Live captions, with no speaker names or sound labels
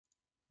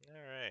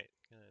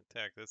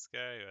attack this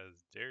guy who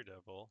has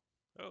Daredevil.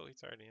 Oh,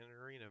 he's already in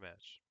an arena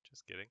match.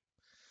 Just kidding.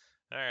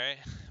 Alright,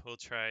 we'll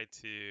try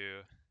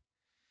to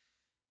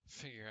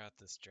figure out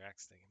this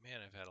Drax thing. Man,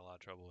 I've had a lot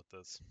of trouble with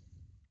this.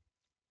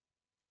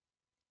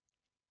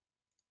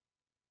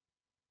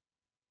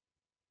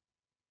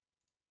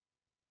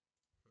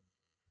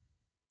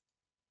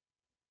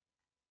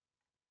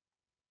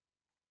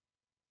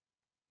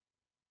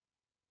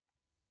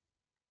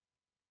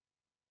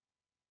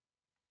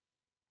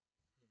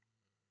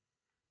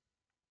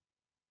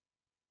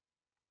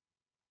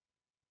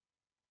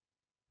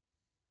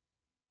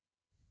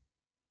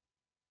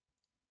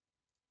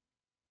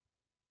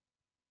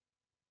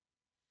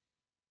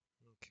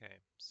 Okay,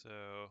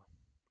 so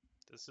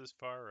this is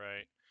far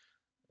right.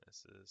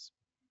 This is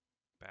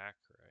back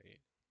right.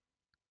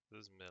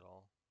 This is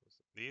middle.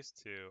 These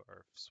two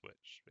are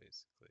switched,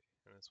 basically,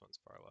 and this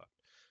one's far left.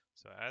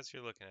 So as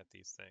you're looking at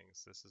these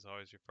things, this is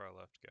always your far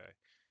left guy,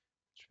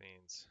 which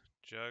means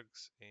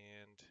Jugs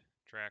and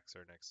Drax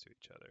are next to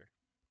each other.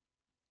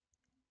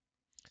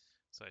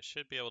 So I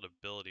should be able to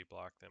ability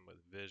block them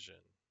with vision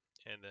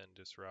and then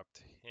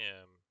disrupt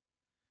him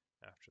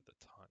after the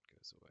taunt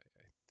goes away,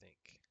 I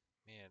think.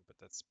 Man, but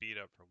that speed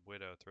up from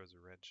Widow throws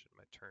a wrench in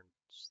my turn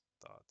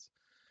thoughts.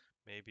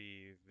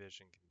 Maybe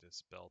vision can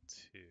dispel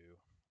too.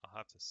 I'll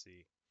have to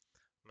see.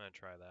 I'm going to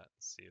try that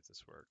and see if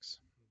this works.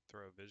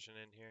 Throw vision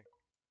in here.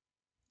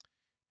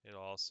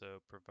 It'll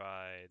also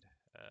provide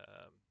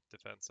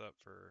defense up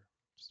for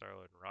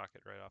Star-Lord and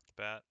Rocket right off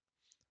the bat.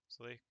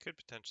 So they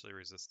could potentially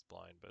resist the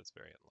blind, but it's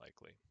very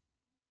unlikely.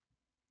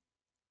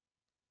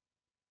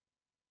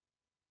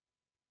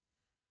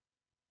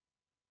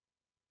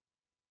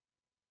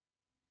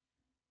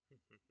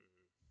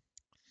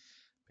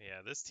 But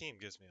yeah, this team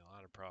gives me a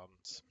lot of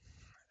problems.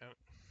 I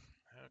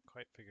haven't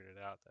quite figured it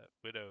out. That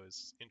Widow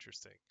is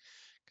interesting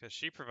because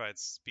she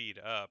provides speed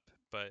up,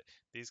 but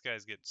these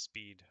guys get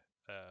speed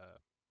uh,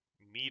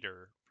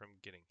 meter from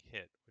getting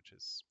hit, which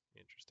is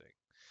interesting.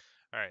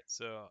 All right,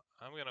 so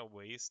I'm gonna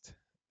waste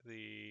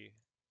the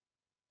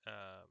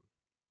um,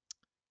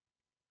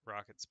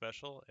 rocket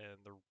special, and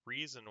the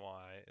reason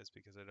why is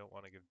because I don't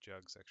want to give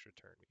Jugs extra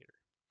turn meter.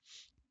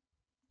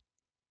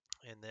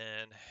 And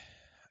then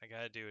I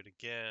gotta do it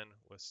again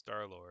with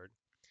Star-Lord.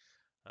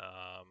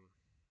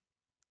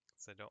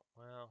 So I don't,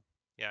 well,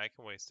 yeah, I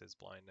can waste his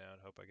blind now and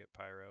hope I get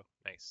Pyro.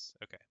 Nice.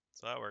 Okay,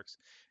 so that works.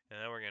 And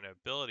then we're gonna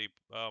ability,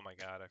 oh my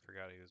god, I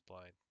forgot he was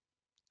blind.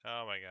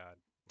 Oh my god.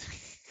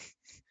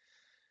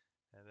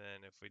 And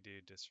then if we do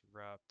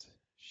disrupt,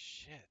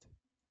 shit.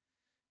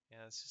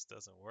 Yeah, this just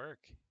doesn't work.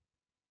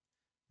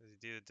 Because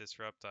you do the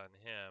disrupt on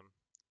him,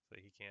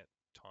 so he can't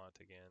taunt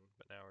again,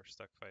 but now we're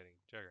stuck fighting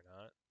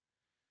Juggernaut.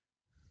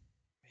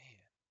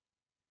 Man,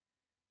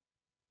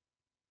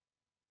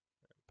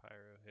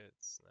 Pyro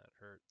hits, and that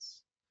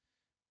hurts.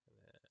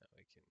 And then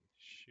we can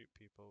shoot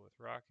people with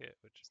Rocket,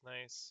 which is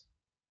nice.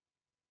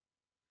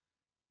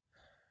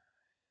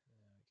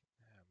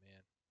 Oh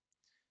man,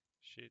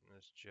 shooting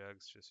this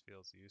Jugs just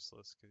feels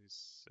useless because he's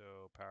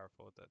so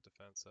powerful with that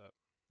defense up.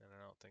 And I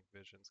don't think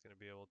Vision's going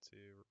to be able to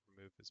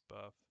remove his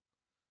buff.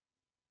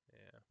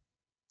 Yeah,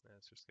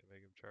 that's just going to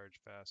make him charge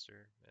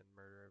faster and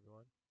murder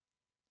everyone.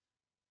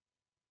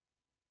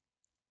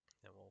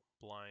 And we'll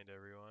blind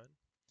everyone.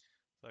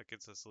 So that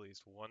gets us at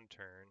least one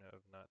turn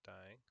of not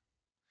dying.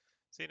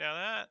 See, now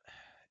that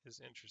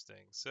is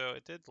interesting. So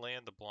it did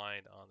land the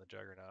blind on the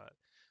Juggernaut.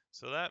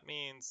 So that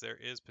means there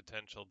is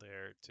potential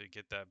there to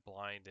get that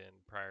blind in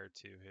prior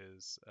to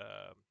his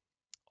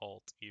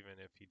ult, even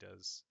if he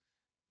does.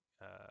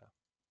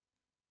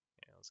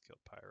 Yeah, let's kill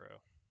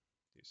Pyro.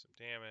 Do some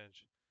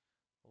damage.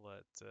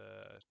 Let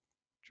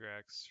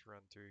Drax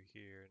run through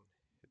here and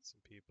hit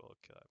some people.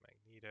 Kill that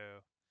Magneto.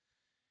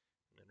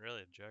 And then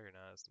really,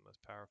 Juggernaut is the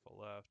most powerful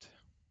left.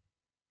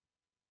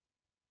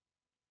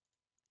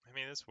 I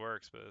mean, this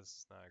works, but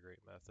this is not a great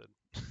method.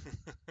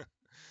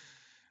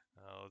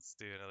 Let's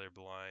do another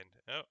blind.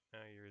 Oh, no,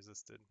 you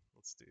resisted.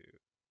 Let's do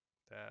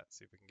that.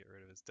 See if we can get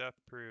rid of his death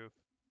proof.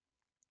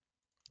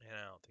 And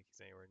I don't think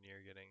he's anywhere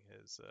near getting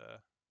his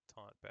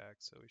taunt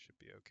back, so we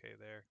should be okay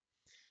there.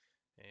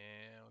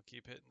 And we'll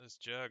keep hitting this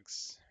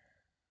Jugs.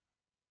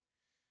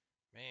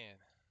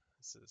 Man,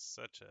 this is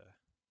such a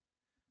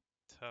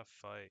tough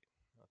fight,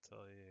 I'll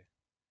tell you.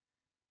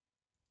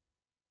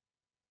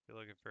 If you're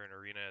looking for an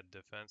arena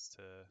defense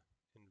to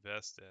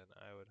invest in,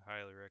 I would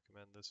highly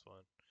recommend this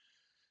one.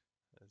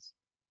 As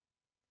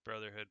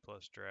Brotherhood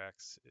plus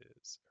Drax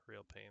is a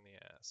real pain in the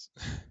ass.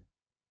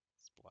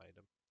 Let's blind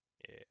him.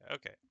 Yeah,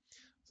 okay.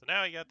 So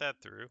now I got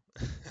that through.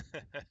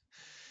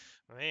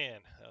 Man,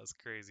 that was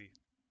crazy.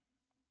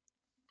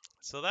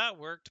 So that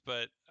worked,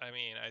 but I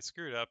mean, I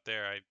screwed up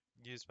there. I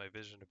used my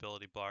vision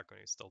ability block when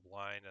he's still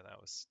blind, and that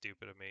was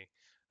stupid of me.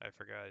 I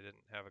forgot I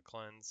didn't have a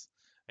cleanse.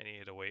 I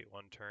needed to wait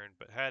one turn,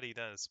 but had he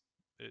done his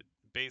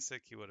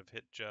basic, he would have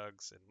hit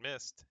Jugs and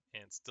missed,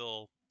 and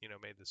still,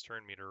 made this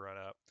turn meter run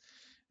up.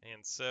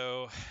 And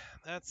so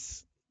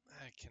that's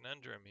a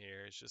conundrum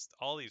here. It's just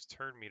all these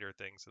turn meter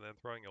things, and then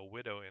throwing a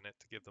Widow in it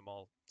to give them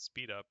all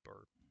speed up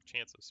or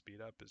chance of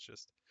speed up is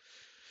just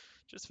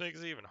Just makes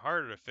it even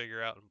harder to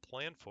figure out and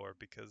plan for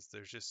because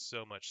there's just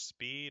so much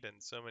speed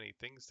and so many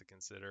things to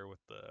consider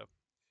with the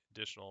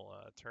additional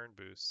turn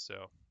boost.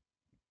 So,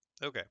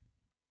 okay,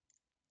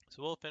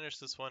 so we'll finish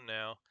this one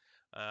now.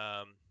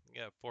 We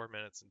got 4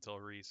 minutes until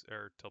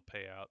or till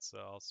payout, so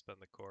I'll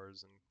spend the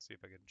cores and see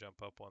if I can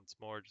jump up once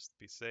more just to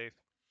be safe.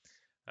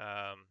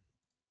 Um,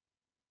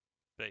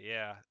 but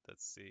yeah,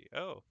 let's see.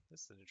 Oh,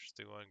 this is an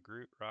interesting one.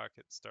 Groot,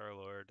 Rocket,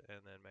 Star-Lord,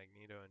 and then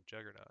Magneto and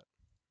Juggernaut.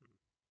 Hmm.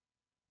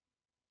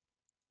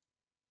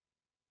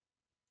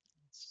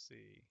 Let's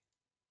see.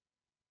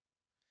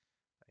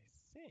 I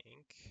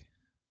think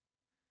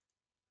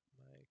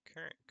my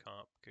current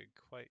comp could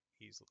quite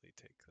easily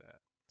take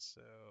that.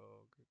 So,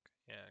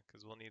 yeah,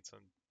 because we'll need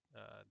some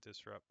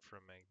disrupt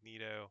from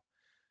Magneto.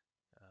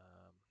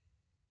 Um,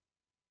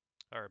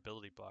 our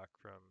ability block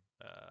from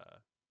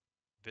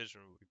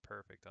Vision would be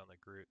perfect on the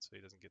Groot so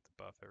he doesn't get to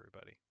buff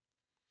everybody.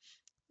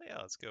 But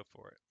yeah, let's go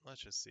for it.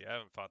 Let's just see. I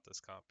haven't fought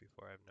this comp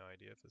before. I have no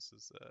idea if this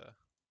is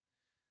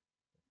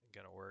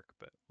gonna work,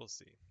 but we'll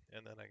see.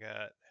 And then I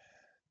got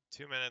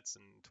 2 minutes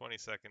and 20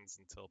 seconds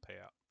until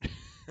payout.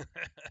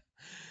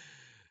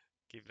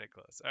 Keeping it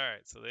close. All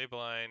right, so they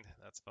blind.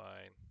 That's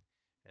fine.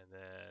 And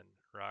then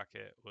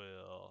Rocket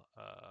will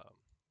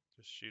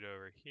just shoot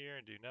over here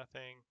and do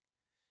nothing.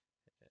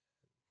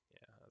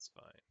 Yeah, that's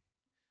fine.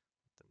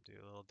 Let them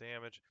do a little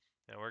damage.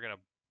 And we're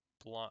gonna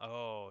blind.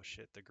 Oh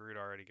shit! The Groot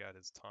already got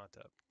his taunt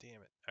up.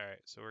 Damn it! All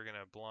right, so we're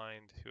gonna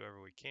blind whoever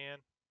we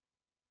can.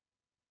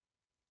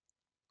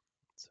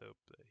 Let's hope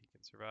that he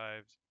can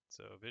survive.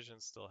 So Vision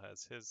still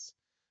has his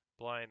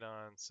blind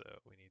on, so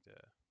we need to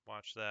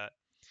watch that.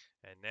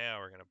 And now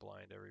we're going to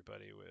blind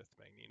everybody with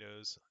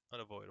Magneto's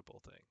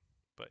unavoidable thing.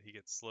 But he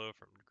gets slow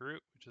from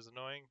Groot, which is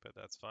annoying, but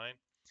that's fine.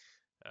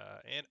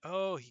 And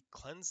oh, he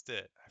cleansed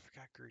it. I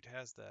forgot Groot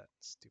has that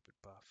stupid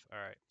buff. All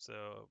right,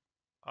 so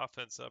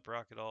offense up,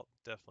 Rocket Alt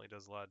definitely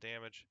does a lot of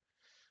damage.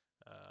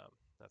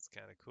 That's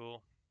kind of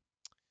cool.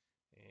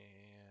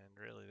 And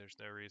really, there's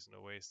no reason to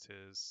waste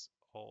his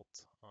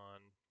ult on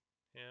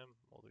him.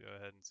 We'll go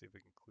ahead and see if we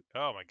can.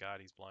 Oh my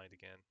God, he's blind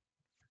again.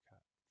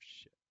 Forgot.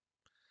 Shit.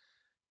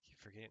 Keep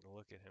forgetting to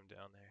look at him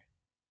down there.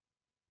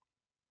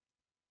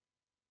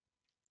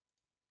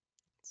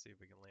 Let's see if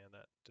we can land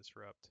that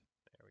disrupt.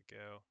 There we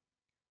go.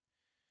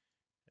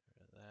 Get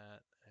rid of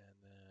that, and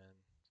then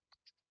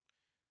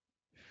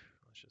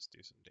let's just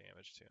do some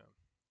damage to him.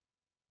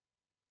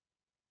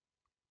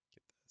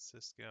 Get the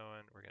assist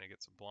going. We're gonna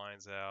get some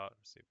blinds out.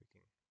 See if we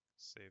can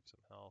save some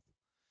health.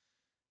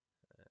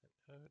 And,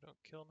 oh,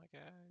 don't kill my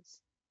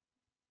guys.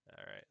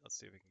 All right, let's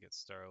see if we can get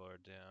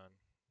Star-Lord down.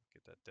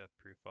 Get that death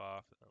proof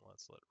off, and then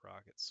let's let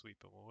Rocket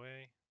sweep him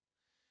away.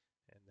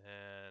 And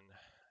then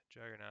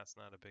Juggernaut's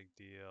not a big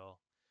deal.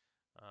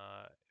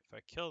 If I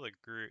kill the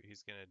Groot,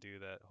 he's going to do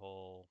that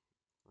whole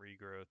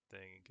regrowth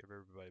thing and give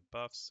everybody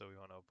buffs, so we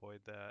want to avoid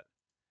that.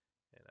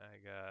 And I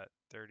got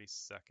 30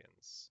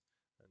 seconds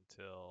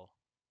until...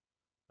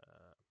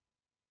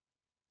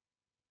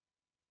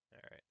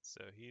 Alright,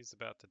 so he's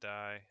about to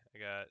die. I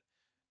got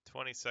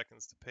 20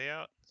 seconds to pay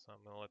out, so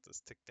I'm going to let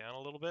this tick down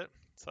a little bit.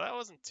 So that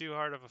wasn't too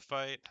hard of a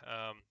fight.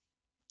 I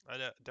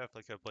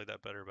definitely could have played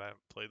that better, but I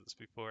haven't played this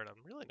before, and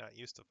I'm really not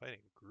used to fighting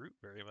Groot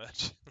very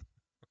much.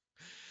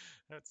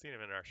 I haven't seen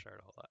him in our shard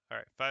a whole lot. All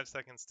right, 5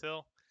 seconds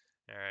till.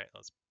 All right,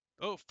 let's.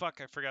 Oh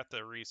fuck! I forgot to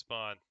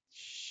respawn.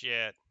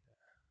 Shit.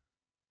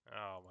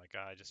 Oh my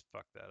god, I just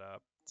fucked that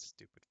up.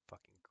 Stupid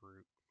fucking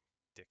Groot,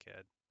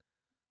 dickhead.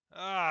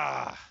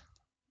 Ah!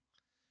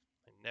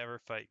 I never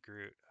fight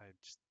Groot. I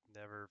just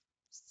never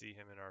see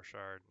him in our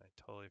shard, and I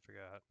totally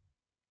forgot.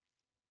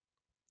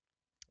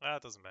 Ah,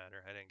 it doesn't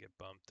matter. I didn't get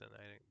bumped, and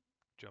I didn't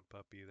jump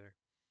up either.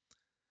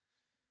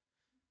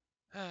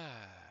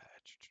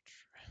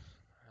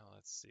 Well,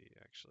 let's see,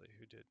 actually,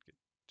 who did get...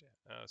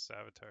 Oh,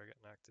 Savitar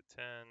got knocked to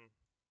 10.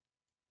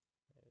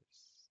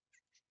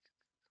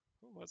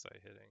 Who was I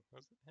hitting?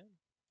 Was it him?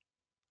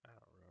 I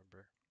don't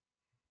remember.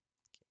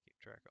 Can't keep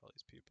track of all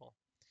these people.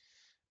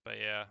 But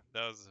yeah,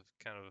 that was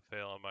kind of a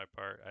fail on my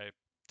part. I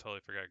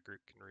totally forgot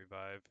Groot can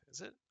revive.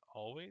 Is it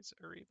always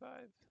a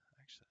revive?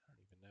 Actually, I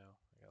don't even know.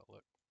 I gotta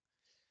look.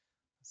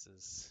 This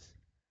is...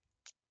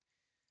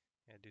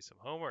 I gotta do some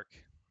homework.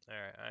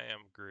 Alright, I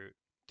am Groot.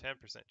 10%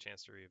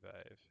 chance to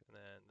revive. And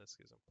then this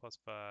gives him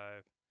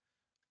 +5.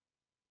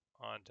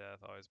 On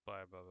death, always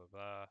blah, blah, blah,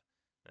 blah.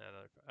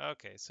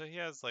 Okay, so he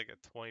has like a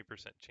 20%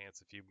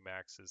 chance if you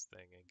max his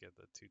thing and get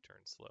the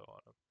 2-turn slow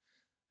on him.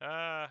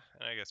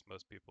 And I guess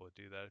most people would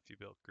do that if you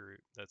built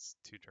Groot. That's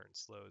 2-turn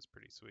slow is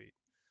pretty sweet.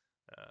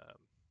 Um,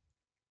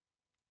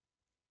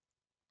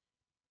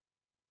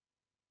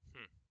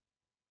 hmm.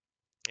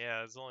 Yeah,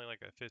 there's only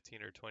like a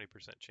 15 or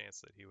 20%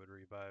 chance that he would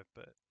revive,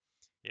 but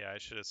yeah, I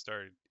should have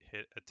started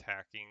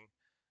attacking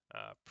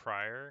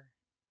prior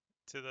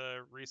to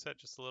the reset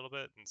just a little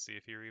bit and see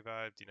if he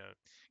revived,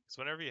 because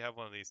whenever you have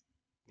one of these,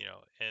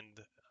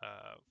 end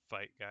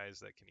fight guys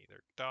that can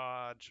either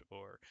dodge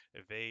or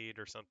evade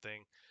or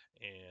something,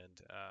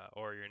 and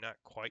or you're not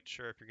quite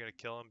sure if you're going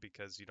to kill him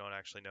because you don't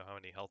actually know how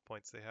many health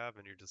points they have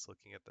and you're just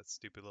looking at that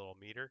stupid little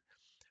meter.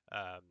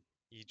 Um,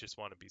 you just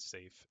want to be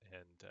safe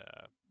and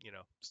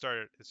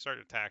start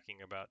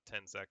attacking about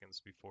 10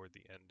 seconds before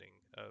the ending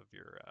of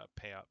your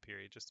payout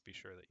period, just to be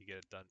sure that you get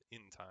it done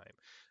in time.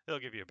 It'll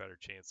give you a better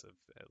chance of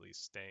at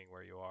least staying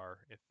where you are,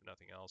 if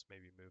nothing else,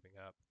 maybe moving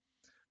up.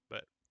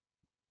 But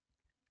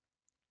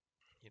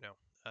you know,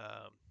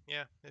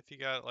 yeah, if you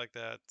got it like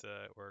that,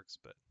 it works.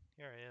 But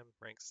here I am,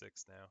 rank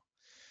 6 now.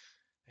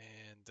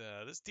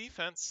 And this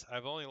defense,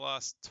 I've only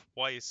lost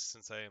twice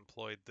since I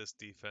employed this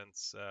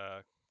defense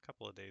a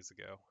couple of days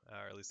ago,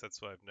 or at least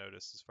that's what I've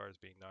noticed as far as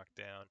being knocked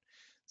down.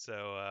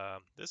 So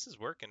this is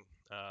working.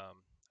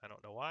 I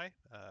don't know why.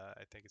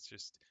 I think it's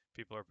just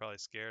people are probably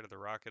scared of the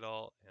Rocket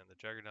ult and the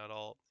Juggernaut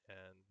ult,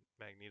 and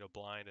Magneto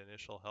blind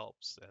initial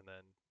helps, and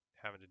then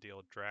having to deal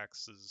with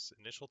Drax's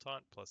initial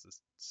taunt plus his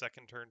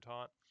second turn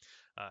taunt.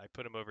 I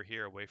put him over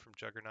here away from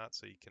Juggernaut,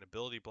 so you can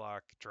ability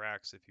block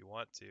Drax if you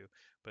want to,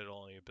 but it'll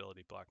only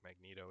ability block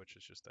Magneto, which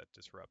is just that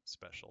disrupt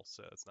special,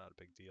 so it's not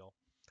a big deal.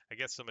 I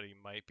guess somebody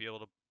might be able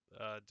to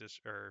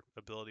or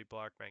ability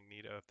block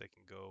Magneto if they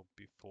can go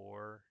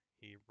before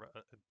he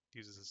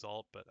uses his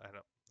ult, but I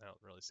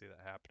don't really see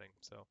that happening,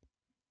 so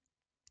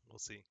we'll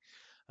see.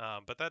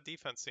 But that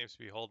defense seems to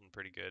be holding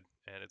pretty good,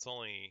 and it's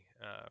only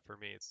for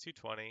me it's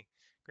 220.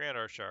 Grand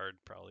Archard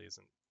probably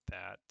isn't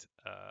that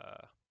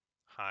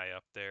high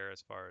up there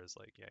as far as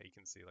like, yeah, you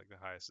can see like the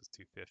highest is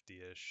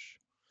 250-ish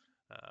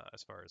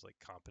as far as like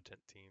competent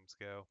teams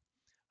go.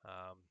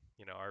 Um,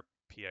 our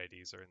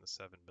PIDs are in the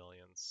 7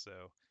 millions,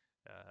 so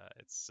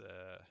it's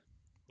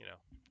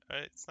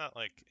not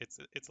like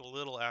it's a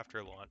little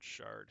after launch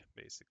shard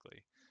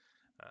basically.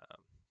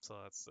 So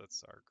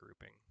that's our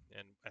grouping,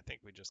 and I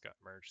think we just got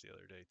merged the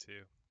other day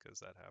too, because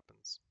that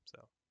happens. So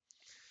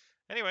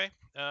anyway,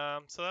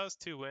 so that was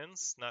 2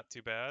 wins, not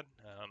too bad.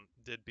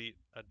 Did beat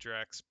a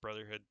Drax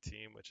Brotherhood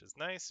team, which is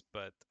nice,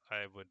 but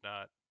I would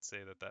not say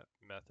that that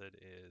method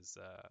is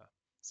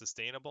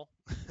sustainable.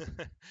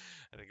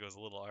 I think it was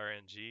a little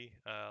RNG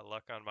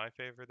luck on my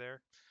favor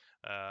there.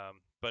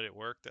 But it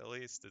worked at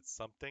least. It's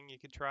something you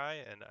could try,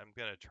 and I'm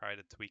gonna try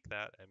to tweak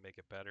that and make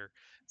it better.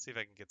 See if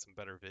I can get some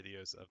better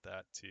videos of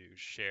that to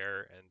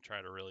share and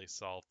try to really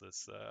solve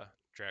this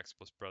Drax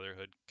plus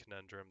Brotherhood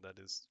conundrum that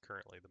is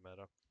currently the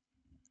meta.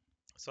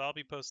 So I'll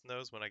be posting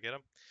those when I get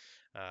them.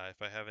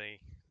 If I have any,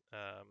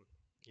 um,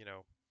 you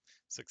know,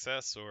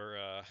 success or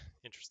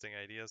interesting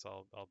ideas,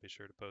 I'll be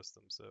sure to post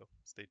them. So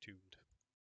stay tuned.